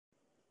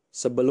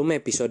Sebelum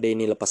episode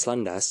ini lepas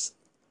landas,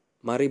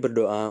 mari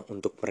berdoa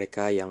untuk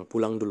mereka yang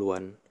pulang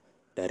duluan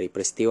dari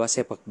peristiwa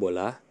sepak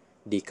bola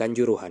di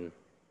Kanjuruhan.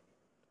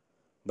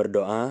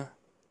 Berdoa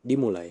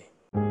dimulai.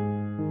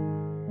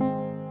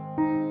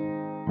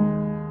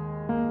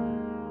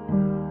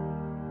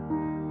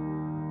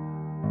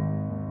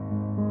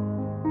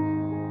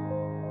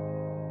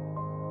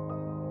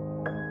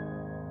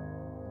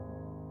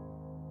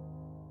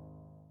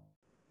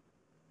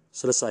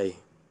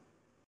 Selesai.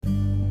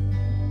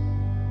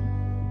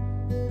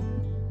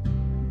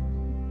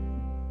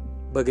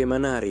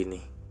 Bagaimana hari ini?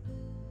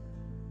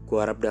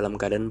 Kuharap dalam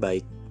keadaan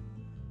baik.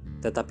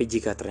 Tetapi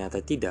jika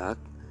ternyata tidak,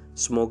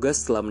 semoga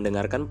setelah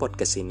mendengarkan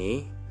podcast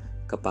ini,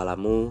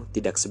 kepalamu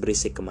tidak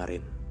seberisik kemarin.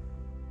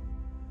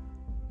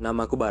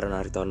 Namaku Baron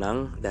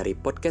Aritonang dari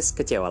podcast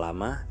Kecewa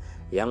Lama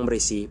yang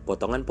berisi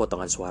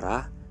potongan-potongan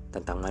suara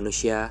tentang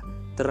manusia,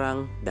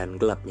 terang,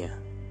 dan gelapnya.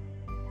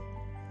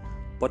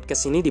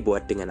 Podcast ini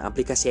dibuat dengan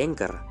aplikasi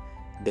Anchor.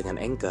 Dengan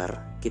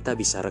Anchor, kita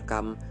bisa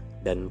rekam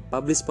dan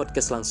publish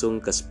podcast langsung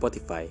ke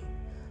Spotify.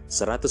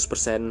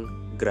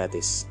 100%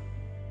 gratis.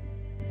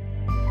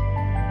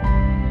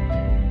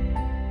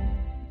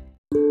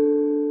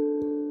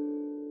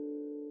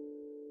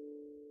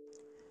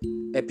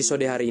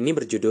 Episode hari ini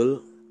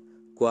berjudul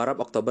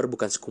Kuharap Oktober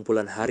bukan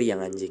sekumpulan hari yang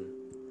anjing.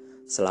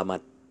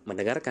 Selamat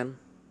mendengarkan.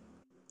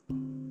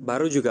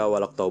 Baru juga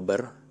awal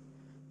Oktober,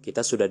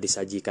 kita sudah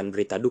disajikan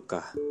berita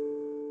duka.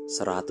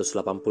 187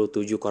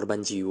 korban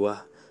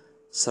jiwa,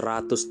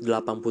 187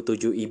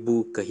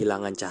 ibu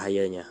kehilangan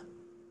cahayanya.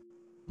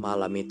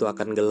 Malam itu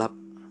akan gelap,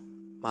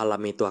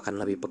 malam itu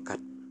akan lebih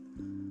pekat.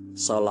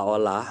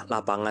 Seolah-olah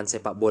lapangan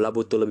sepak bola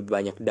butuh lebih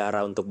banyak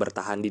darah untuk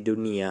bertahan di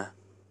dunia.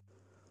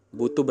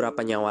 Butuh berapa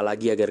nyawa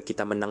lagi agar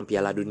kita menang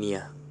Piala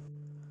Dunia?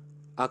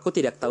 Aku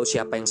tidak tahu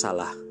siapa yang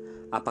salah.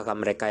 Apakah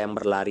mereka yang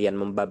berlarian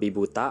membabi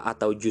buta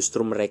atau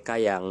justru mereka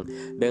yang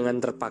dengan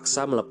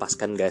terpaksa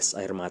melepaskan gas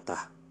air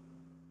mata?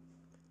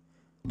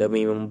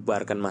 Demi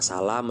membubarkan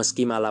masalah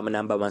meski malah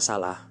menambah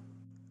masalah.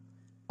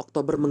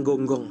 Oktober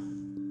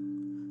menggonggong.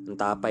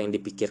 Entah apa yang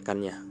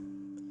dipikirkannya.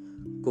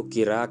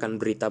 Kukira akan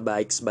berita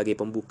baik sebagai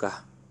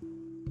pembuka.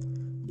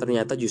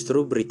 Ternyata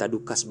justru berita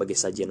duka sebagai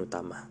sajian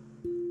utama.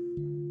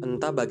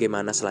 Entah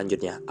bagaimana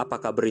selanjutnya.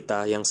 Apakah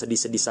berita yang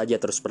sedih-sedih saja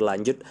terus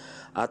berlanjut,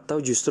 atau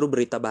justru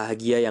berita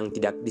bahagia yang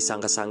tidak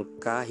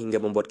disangka-sangka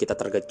hingga membuat kita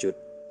terkejut.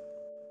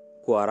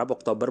 Kuharap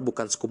Oktober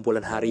bukan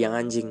sekumpulan hari yang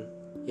anjing,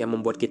 yang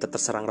membuat kita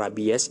terserang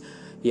rabies,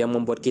 yang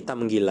membuat kita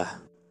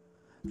menggila.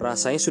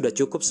 Rasanya sudah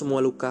cukup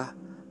semua luka.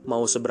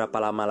 Mau seberapa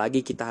lama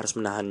lagi kita harus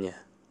menahannya?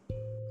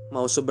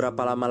 Mau seberapa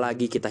lama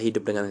lagi kita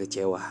hidup dengan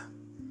kecewa?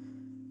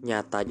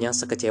 Nyatanya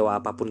sekecewa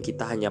apapun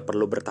kita hanya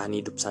perlu bertahan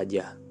hidup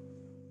saja.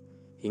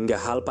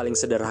 Hingga hal paling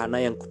sederhana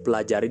yang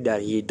kupelajari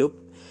dari hidup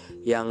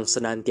yang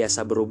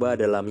senantiasa berubah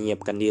adalah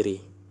menyiapkan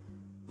diri.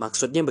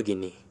 Maksudnya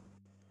begini.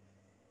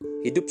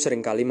 Hidup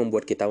seringkali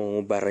membuat kita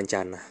mengubah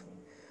rencana.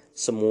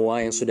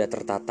 Semua yang sudah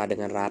tertata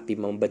dengan rapi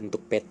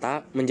membentuk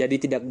peta menjadi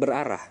tidak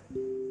berarah.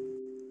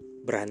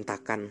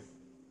 Berantakan.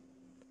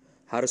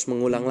 Harus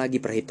mengulang lagi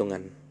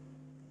perhitungan.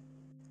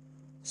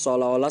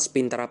 Seolah-olah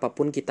sepintar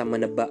apapun kita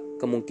menebak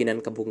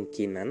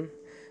kemungkinan-kemungkinan,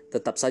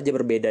 tetap saja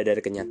berbeda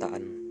dari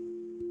kenyataan.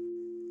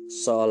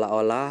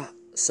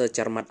 Seolah-olah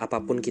secermat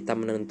apapun kita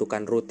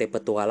menentukan rute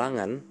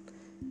petualangan,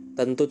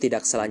 tentu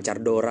tidak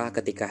selancar Dora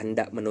ketika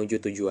hendak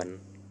menuju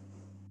tujuan.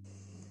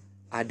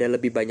 Ada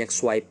lebih banyak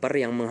swiper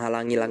yang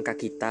menghalangi langkah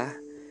kita,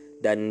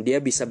 dan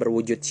dia bisa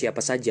berwujud siapa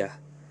saja.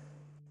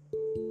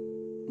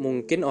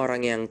 Mungkin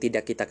orang yang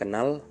tidak kita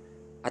kenal,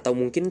 atau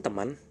mungkin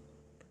teman,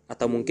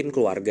 atau mungkin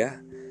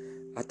keluarga,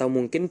 atau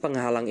mungkin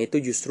penghalang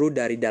itu justru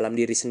dari dalam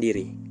diri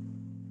sendiri.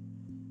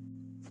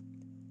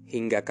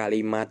 Hingga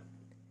kalimat,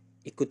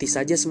 ikuti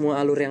saja semua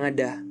alur yang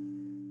ada,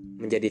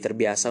 menjadi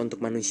terbiasa untuk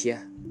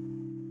manusia.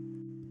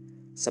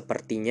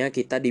 Sepertinya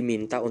kita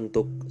diminta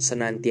untuk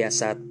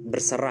senantiasa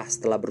berserah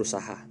setelah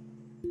berusaha.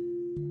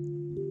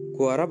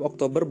 Kuharap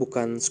Oktober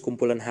bukan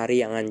sekumpulan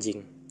hari yang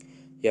anjing,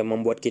 yang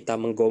membuat kita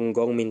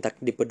menggonggong minta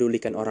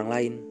dipedulikan orang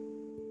lain.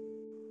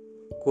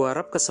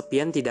 Kuharap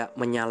kesepian tidak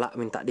menyala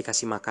minta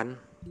dikasih makan.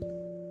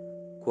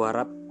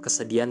 Kuharap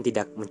kesedihan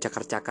tidak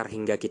mencakar-cakar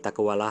hingga kita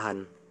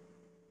kewalahan.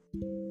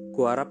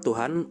 Kuharap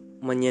Tuhan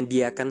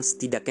menyediakan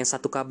setidaknya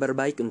satu kabar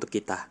baik untuk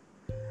kita,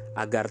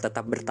 agar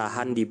tetap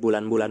bertahan di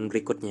bulan-bulan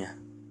berikutnya.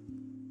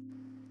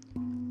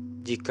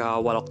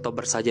 Jika awal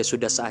Oktober saja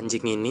sudah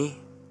seanjing ini,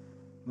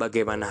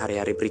 bagaimana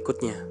hari-hari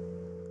berikutnya?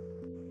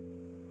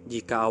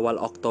 Jika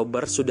awal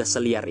Oktober sudah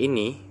seliar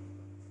ini,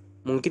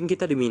 mungkin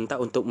kita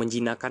diminta untuk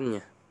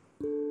menjinakkannya.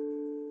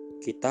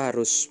 Kita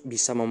harus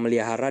bisa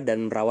memelihara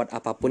dan merawat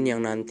apapun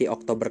yang nanti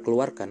Oktober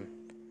keluarkan.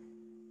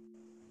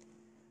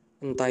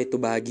 Entah itu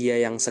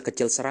bahagia yang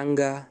sekecil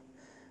serangga,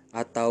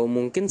 atau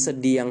mungkin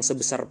sedih yang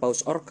sebesar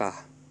paus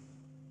orka.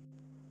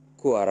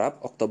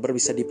 Kuharap Oktober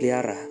bisa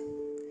dipelihara.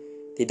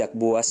 Tidak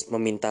buas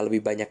meminta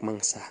lebih banyak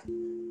mangsa.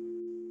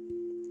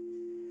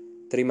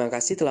 Terima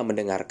kasih telah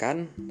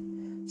mendengarkan.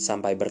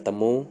 Sampai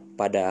bertemu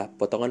pada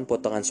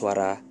potongan-potongan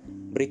suara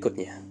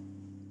berikutnya.